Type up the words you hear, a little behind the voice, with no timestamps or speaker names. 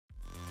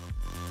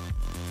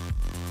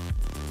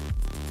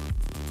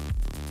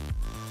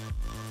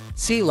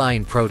Sea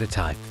Lion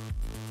Prototype.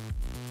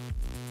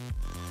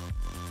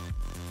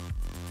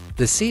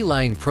 The Sea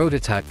Lion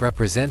prototype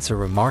represents a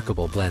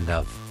remarkable blend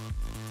of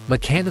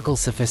mechanical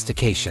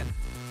sophistication,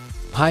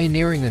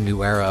 pioneering a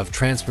new era of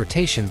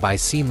transportation by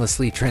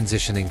seamlessly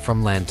transitioning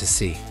from land to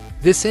sea.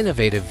 This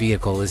innovative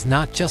vehicle is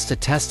not just a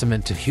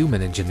testament to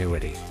human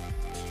ingenuity,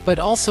 but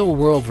also a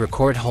world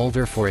record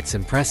holder for its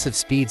impressive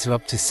speeds of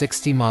up to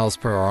 60 miles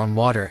per hour on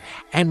water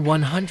and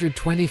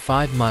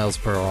 125 miles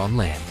per hour on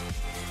land.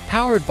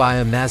 Powered by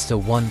a Mazda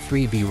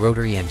 1.3V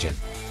rotary engine,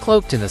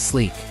 cloaked in a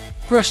sleek,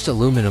 brushed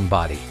aluminum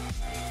body.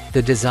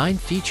 The design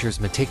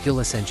features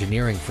meticulous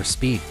engineering for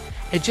speed,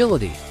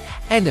 agility,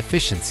 and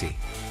efficiency,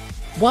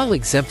 while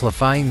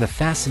exemplifying the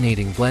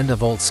fascinating blend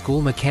of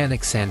old-school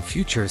mechanics and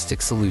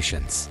futuristic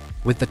solutions.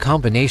 With the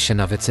combination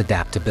of its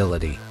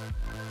adaptability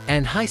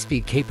and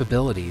high-speed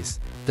capabilities,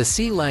 the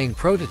Sea Lion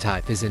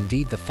prototype is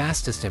indeed the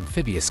fastest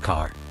amphibious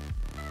car,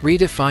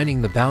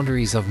 redefining the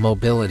boundaries of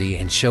mobility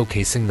and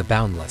showcasing the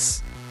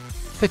boundless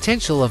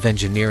potential of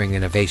engineering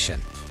innovation.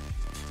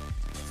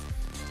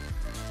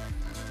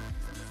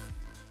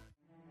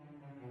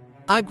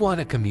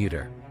 Iguana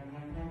Commuter.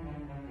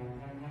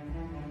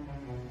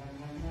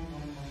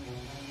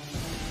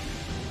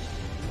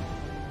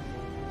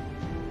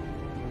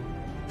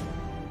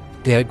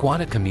 The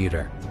Iguana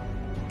Commuter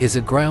is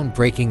a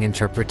groundbreaking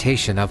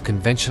interpretation of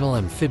conventional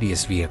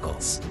amphibious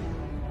vehicles,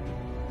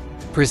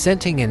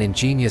 presenting an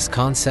ingenious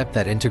concept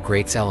that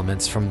integrates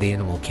elements from the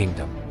animal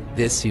kingdom.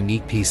 This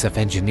unique piece of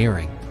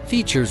engineering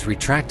features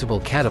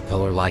retractable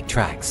caterpillar-like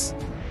tracks,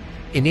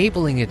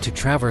 enabling it to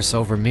traverse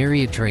over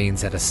myriad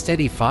terrains at a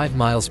steady 5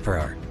 miles per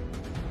hour,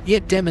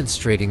 yet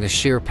demonstrating a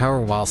sheer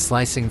power while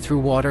slicing through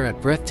water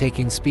at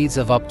breathtaking speeds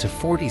of up to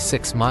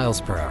 46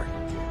 miles per hour.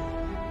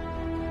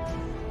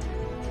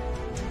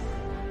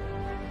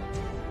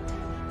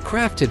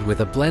 Crafted with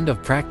a blend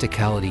of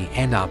practicality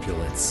and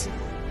opulence,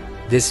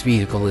 this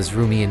vehicle is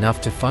roomy enough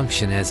to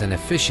function as an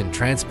efficient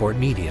transport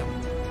medium,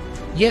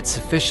 yet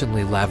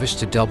sufficiently lavish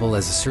to double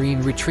as a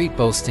serene retreat,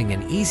 boasting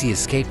an easy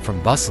escape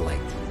from bustling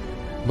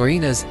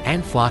marinas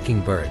and flocking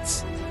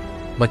birds.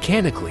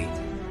 Mechanically,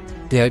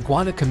 the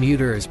Iguana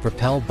Commuter is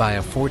propelled by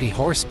a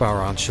 40-horsepower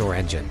onshore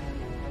engine,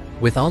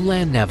 with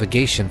on-land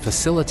navigation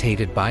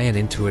facilitated by an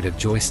intuitive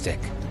joystick.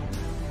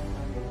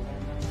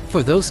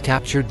 For those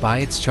captured by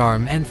its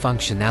charm and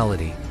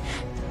functionality,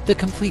 the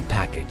complete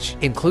package,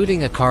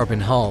 including a carbon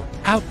hull,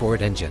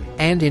 outboard engine,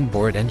 and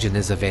inboard engine,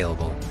 is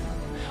available,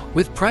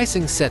 with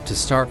pricing set to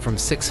start from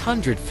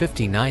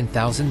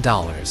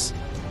 $659,000.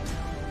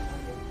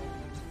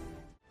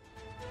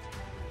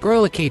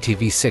 Burlak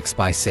ATV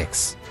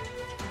 6x6.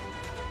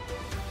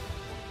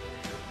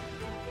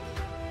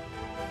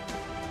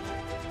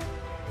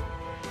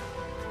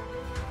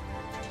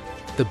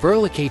 The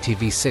Burlak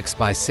ATV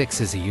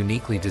 6x6 is a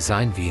uniquely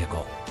designed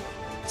vehicle,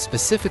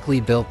 specifically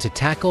built to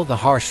tackle the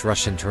harsh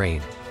Russian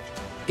terrain.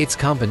 Its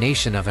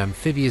combination of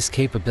amphibious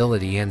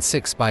capability and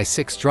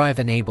 6x6 drive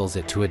enables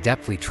it to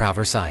adeptly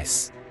traverse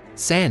ice,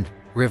 sand,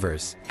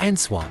 rivers, and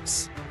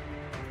swamps.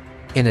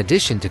 In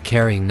addition to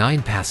carrying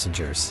 9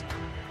 passengers,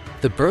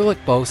 the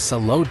Burlak boasts a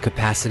load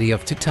capacity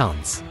of 2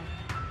 tons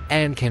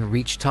and can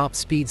reach top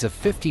speeds of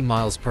 50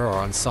 miles per hour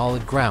on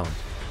solid ground.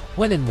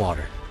 When in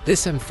water,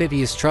 this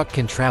amphibious truck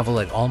can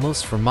travel at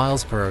almost 4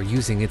 miles per hour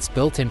using its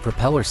built-in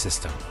propeller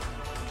system.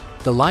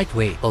 The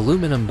lightweight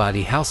aluminum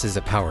body houses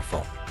a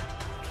powerful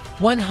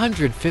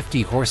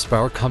 150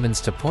 horsepower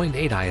Cummins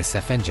 2.8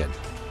 ISF engine.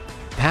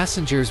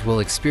 Passengers will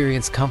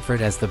experience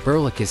comfort as the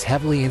Burlak is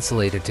heavily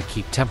insulated to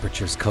keep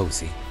temperatures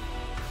cozy,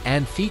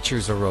 and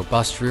features a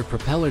robust rear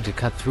propeller to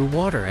cut through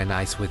water and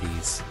ice with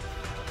ease.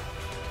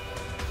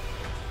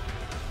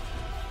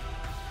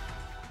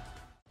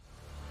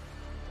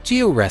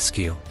 Ghe-O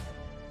Rescue.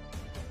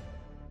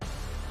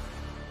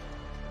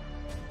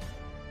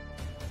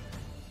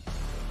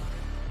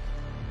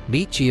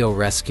 Meet Ghe-O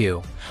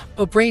Rescue,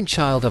 a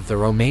brainchild of the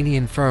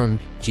Romanian firm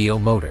Ghe-O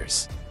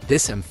Motors.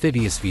 This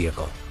amphibious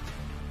vehicle,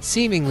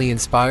 seemingly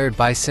inspired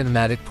by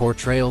cinematic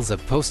portrayals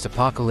of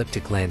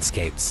post-apocalyptic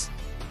landscapes,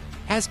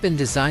 has been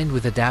designed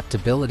with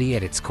adaptability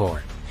at its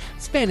core.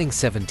 Spanning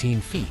 17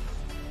 feet,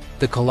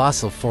 the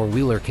colossal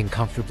four-wheeler can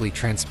comfortably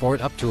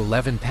transport up to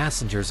 11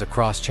 passengers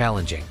across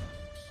challenging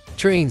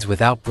terrains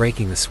without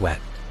breaking the sweat.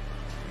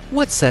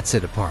 What sets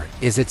it apart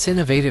is its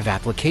innovative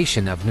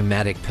application of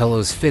pneumatic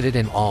pillows fitted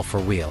in all 4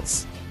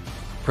 wheels,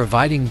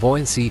 providing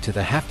buoyancy to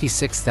the hefty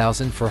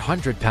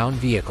 6,400-pound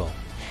vehicle,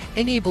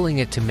 enabling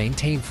it to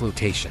maintain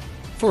flotation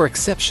for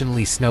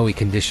exceptionally snowy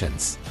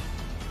conditions.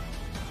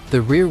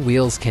 The rear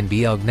wheels can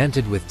be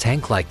augmented with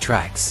tank-like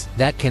tracks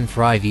that can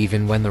thrive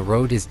even when the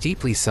road is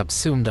deeply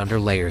subsumed under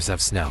layers of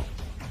snow.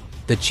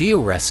 The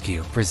Ghe-O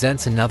Rescue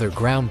presents another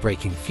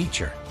groundbreaking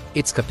feature: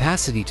 its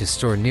capacity to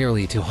store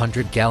nearly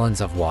 200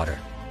 gallons of water,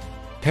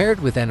 paired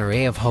with an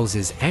array of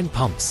hoses and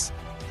pumps.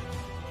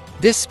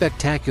 This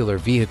spectacular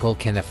vehicle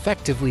can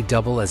effectively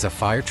double as a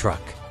fire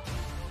truck,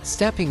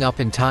 stepping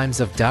up in times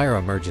of dire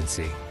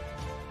emergency.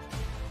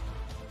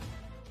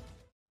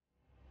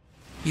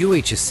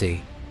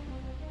 UHAC.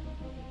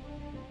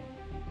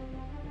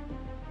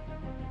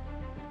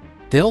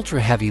 The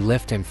ultra-heavy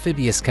lift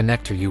Amphibious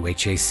Connector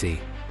UHAC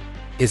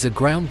is a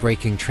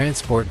groundbreaking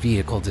transport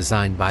vehicle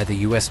designed by the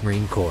U.S.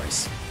 Marine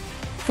Corps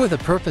for the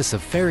purpose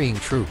of ferrying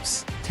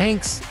troops,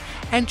 tanks,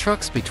 and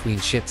trucks between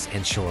ships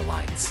and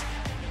shorelines.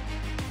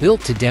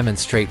 Built to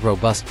demonstrate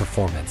robust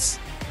performance,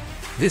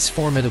 this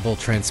formidable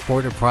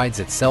transporter prides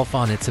itself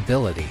on its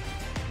ability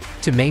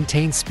to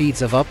maintain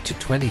speeds of up to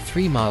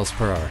 23 miles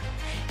per hour,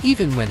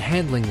 even when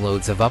handling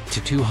loads of up to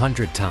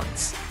 200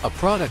 tons, a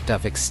product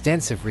of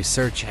extensive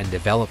research and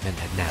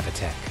development at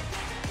Navitec.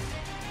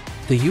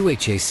 The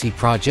UHAC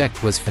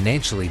project was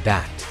financially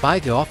backed by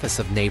the Office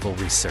of Naval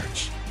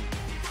Research.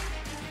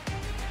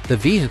 The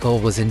vehicle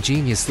was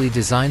ingeniously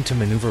designed to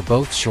maneuver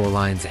both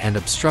shorelines and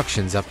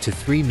obstructions up to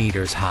 3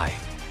 meters high.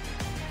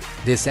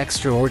 This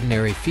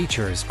extraordinary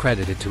feature is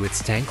credited to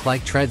its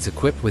tank-like treads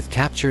equipped with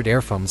captured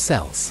airfoam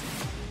cells.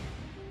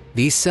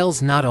 These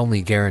cells not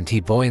only guarantee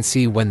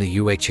buoyancy when the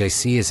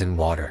UHAC is in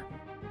water,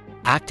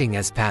 acting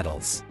as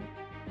paddles,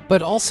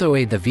 but also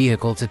aid the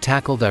vehicle to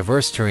tackle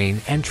diverse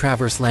terrain and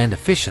traverse land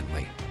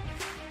efficiently.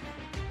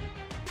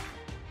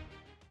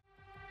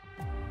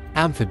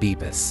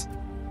 Amfibiebus.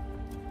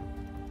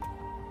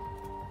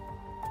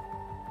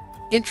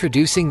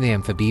 Introducing the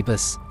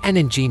Amfibiebus, an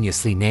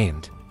ingeniously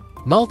named,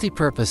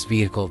 multi-purpose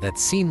vehicle that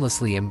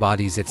seamlessly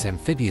embodies its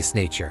amphibious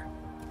nature.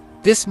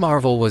 This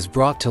marvel was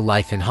brought to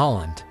life in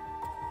Holland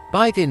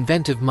by the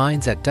inventive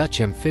minds at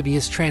Dutch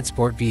Amphibious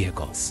Transport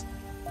Vehicles.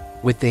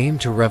 With the aim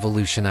to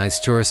revolutionize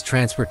tourist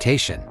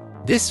transportation,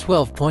 this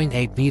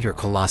 12.8-meter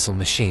colossal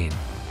machine,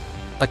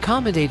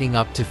 accommodating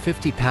up to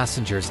 50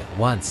 passengers at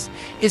once,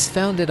 is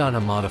founded on a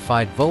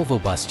modified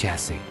Volvo bus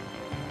chassis,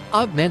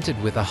 augmented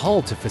with a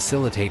hull to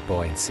facilitate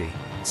buoyancy,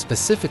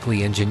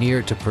 specifically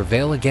engineered to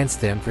prevail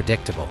against the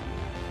unpredictable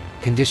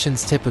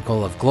conditions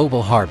typical of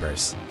global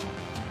harbors.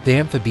 The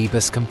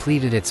Amfibiebus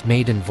completed its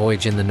maiden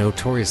voyage in the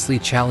notoriously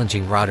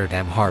challenging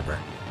Rotterdam harbor.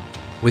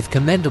 With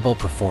commendable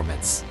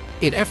performance,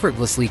 it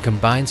effortlessly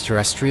combines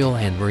terrestrial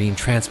and marine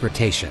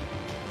transportation,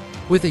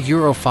 with a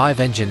Euro 5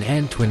 engine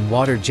and twin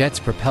water jets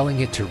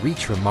propelling it to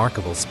reach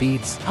remarkable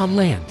speeds on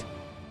land.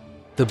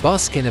 The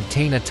bus can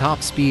obtain a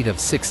top speed of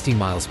 60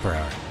 miles per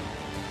hour.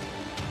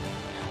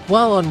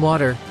 While on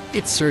water,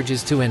 it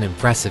surges to an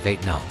impressive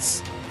 8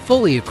 knots,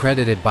 fully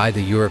accredited by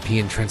the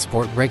European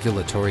Transport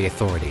Regulatory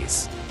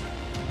Authorities.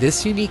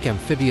 This unique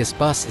amphibious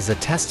bus is a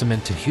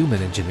testament to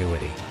human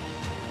ingenuity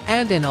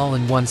and an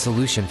all-in-one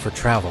solution for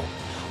travel,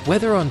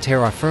 whether on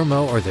terra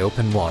firma or the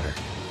open water.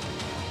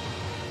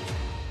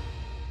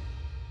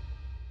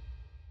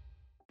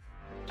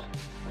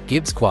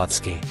 Gibbs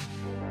Quadski.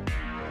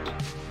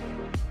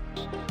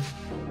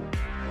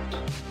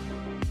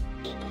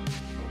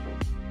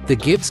 The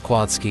Gibbs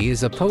Quadski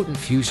is a potent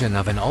fusion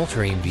of an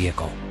all-terrain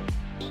vehicle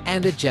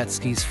and a jet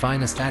ski's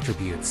finest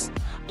attributes,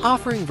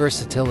 offering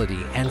versatility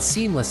and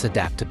seamless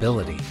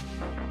adaptability.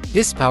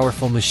 This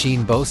powerful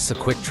machine boasts a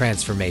quick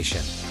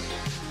transformation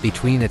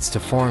between its two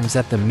forms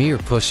at the mere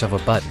push of a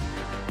button.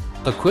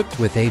 Equipped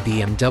with a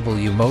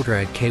BMW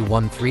Motorrad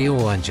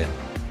K130 engine,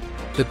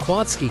 the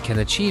Quadski can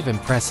achieve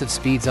impressive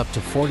speeds up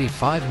to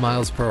 45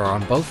 miles per hour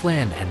on both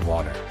land and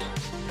water.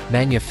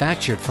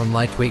 Manufactured from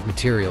lightweight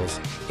materials,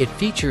 it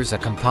features a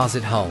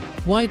composite hull,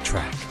 wide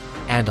track,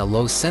 and a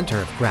low center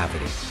of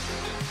gravity,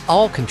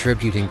 all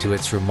contributing to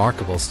its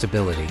remarkable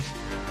stability.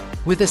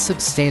 With a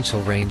substantial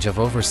range of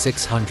over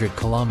 600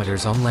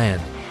 kilometers on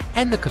land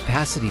and the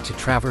capacity to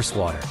traverse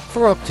water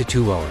for up to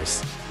 2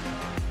 hours,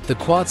 the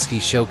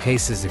Quadski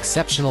showcases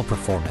exceptional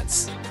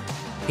performance.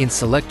 In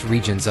select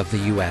regions of the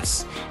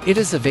US, it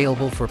is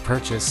available for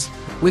purchase,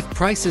 with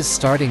prices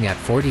starting at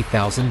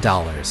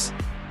 $40,000.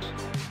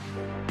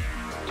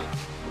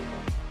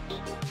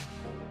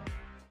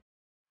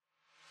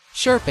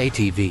 Sherp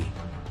ATV.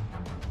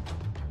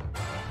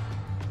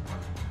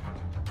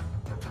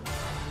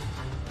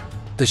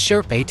 The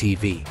Sherp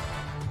ATV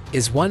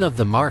is one of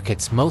the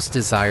market's most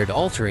desired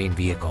all-terrain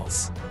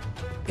vehicles.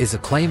 It is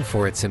acclaimed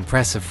for its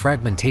impressive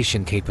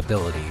fragmentation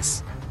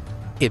capabilities.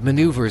 It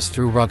maneuvers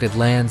through rugged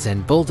lands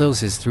and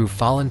bulldozes through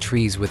fallen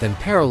trees with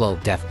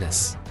unparalleled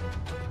deftness.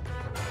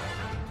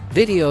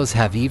 Videos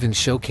have even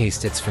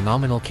showcased its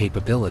phenomenal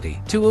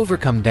capability to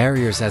overcome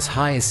barriers as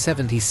high as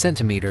 70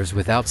 centimeters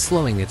without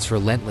slowing its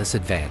relentless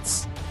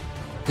advance.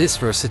 This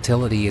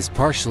versatility is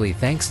partially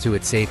thanks to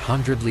its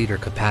 800-liter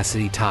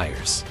capacity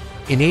tires,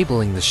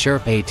 enabling the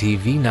Sherp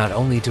ATV not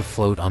only to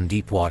float on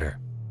deep water,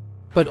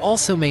 but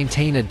also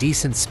maintain a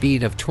decent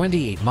speed of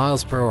 28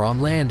 miles per hour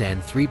on land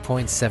and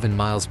 3.7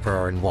 miles per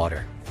hour in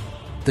water.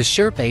 The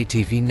Sherp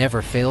ATV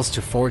never fails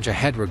to forge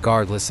ahead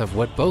regardless of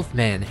what both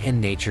man and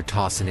nature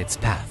toss in its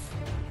path.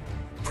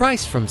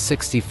 Priced from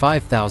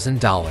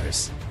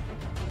 $65,000,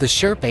 the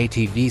Sherp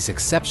ATV's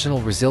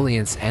exceptional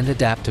resilience and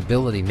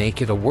adaptability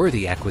make it a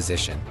worthy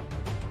acquisition.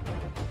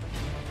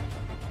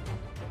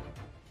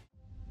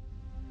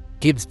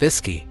 Gibbs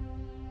Biski.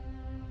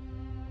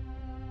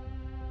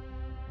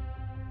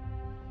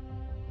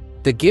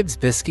 The Gibbs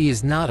Biski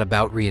is not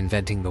about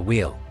reinventing the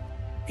wheel.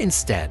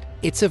 Instead,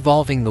 it's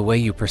evolving the way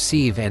you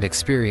perceive and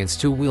experience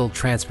two-wheeled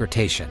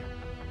transportation.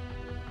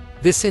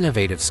 This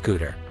innovative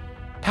scooter,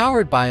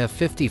 powered by a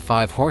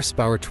 55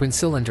 horsepower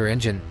twin-cylinder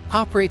engine,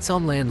 operates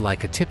on land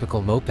like a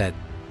typical moped.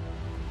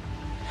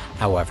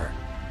 However,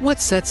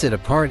 what sets it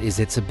apart is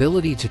its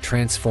ability to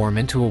transform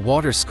into a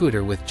water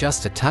scooter with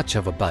just a touch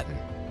of a button.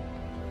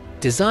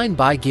 Designed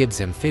by Gibbs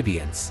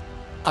Amphibious,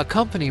 a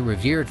company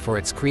revered for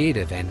its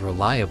creative and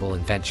reliable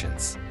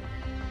inventions,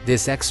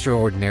 this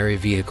extraordinary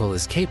vehicle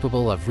is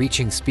capable of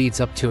reaching speeds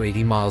up to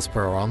 80 miles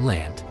per hour on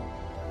land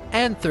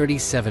and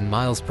 37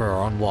 miles per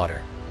hour on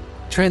water.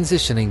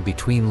 Transitioning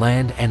between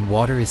land and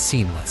water is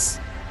seamless.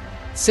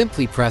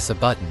 Simply press a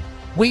button,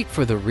 wait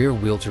for the rear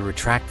wheel to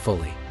retract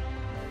fully,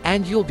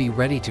 and you'll be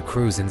ready to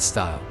cruise in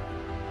style.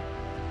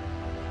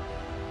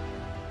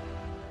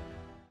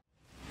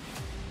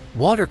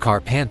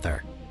 WaterCar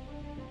Panther.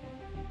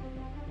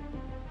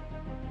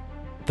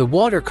 The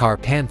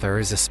WaterCar Panther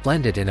is a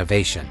splendid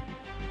innovation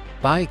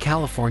by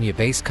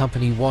California-based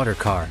company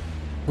WaterCar.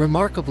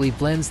 Remarkably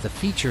blends the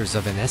features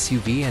of an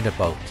SUV and a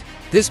boat.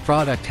 This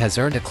product has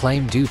earned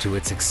acclaim due to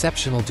its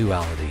exceptional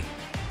duality.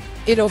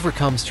 It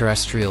overcomes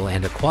terrestrial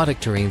and aquatic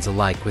terrains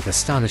alike with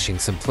astonishing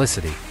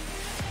simplicity.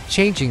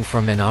 Changing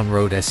from an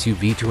on-road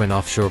SUV to an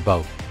offshore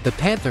boat, the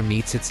Panther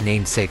meets its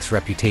namesake's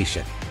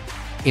reputation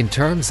in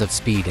terms of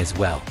speed as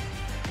well,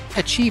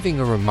 achieving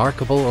a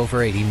remarkable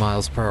over 80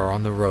 miles per hour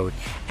on the road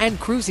and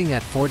cruising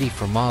at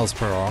 44 miles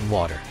per hour on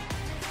water.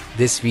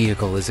 This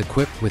vehicle is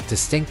equipped with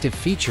distinctive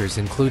features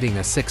including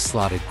a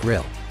 6-slotted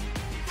grille,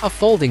 a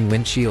folding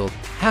windshield,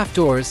 half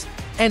doors,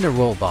 and a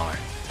roll bar.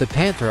 The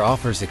Panther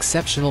offers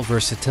exceptional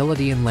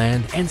versatility in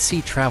land and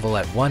sea travel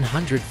at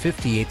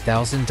 $158,000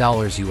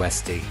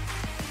 USD.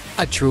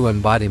 A true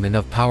embodiment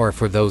of power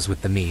for those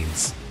with the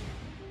means.